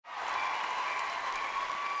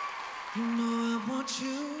You know I want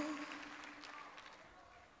you.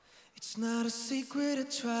 It's not a secret I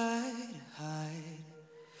try to hide.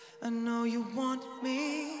 I know you want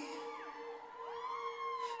me,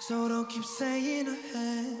 so don't keep saying our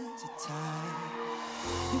hands are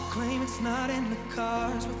tied. You claim it's not in the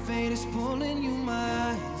cards, but fate is pulling you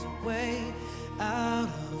miles away, out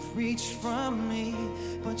of reach from me.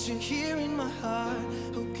 But you're here in my heart.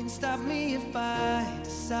 Who can stop me if I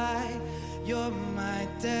decide you're my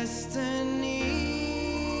destiny?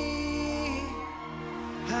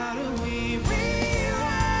 How do we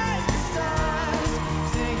rewrite the stars?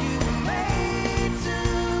 Say you were made to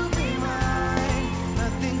be mine.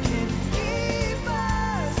 Nothing can keep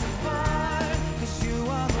us apart, 'cause you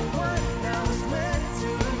are the one that was meant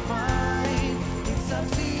to find. It's up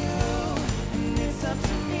to you, and it's up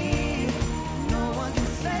to me. No one can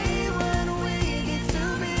say what we get to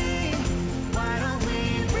be. Why don't we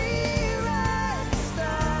rewrite the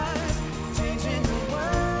stars, changing the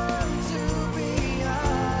world to be ours?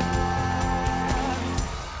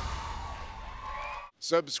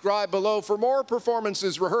 Subscribe below for more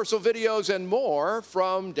performances, rehearsal videos, and more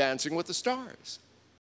from Dancing with the Stars.